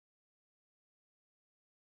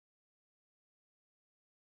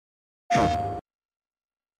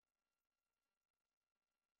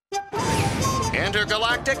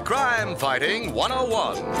Intergalactic Crime Fighting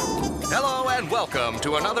 101. Hello and welcome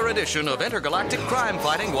to another edition of Intergalactic Crime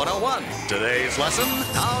Fighting 101. Today's lesson,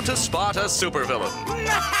 how to spot a supervillain.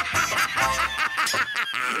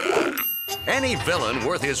 Any villain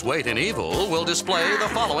worth his weight in evil will display the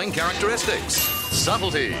following characteristics.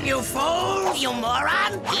 Subtlety. You fool! You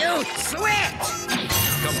moron! You twit!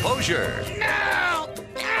 Composure. No!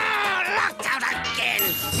 No! Locked out again!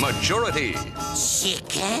 Maturity.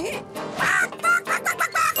 Chicken?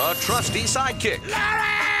 A trusty sidekick.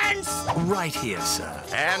 Lawrence! Right here, sir.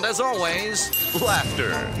 And as always,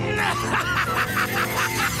 laughter.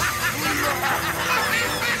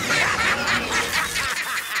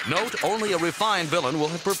 Note, only a refined villain will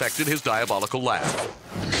have perfected his diabolical laugh.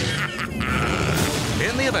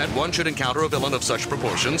 In the event one should encounter a villain of such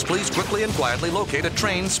proportions, please quickly and quietly locate a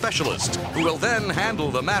trained specialist, who will then handle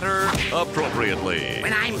the matter appropriately.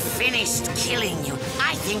 When I'm finished killing you,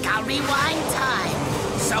 I think I'll rewind time,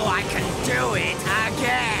 so I can do it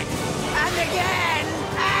again, and again,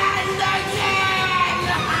 and again!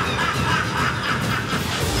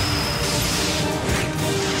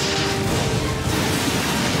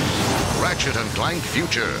 Ratchet and Clank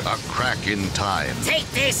Future, a crack in time. Take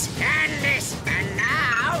this, and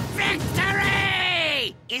now,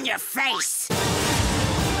 victory! In your face!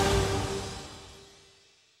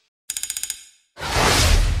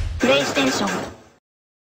 PlayStation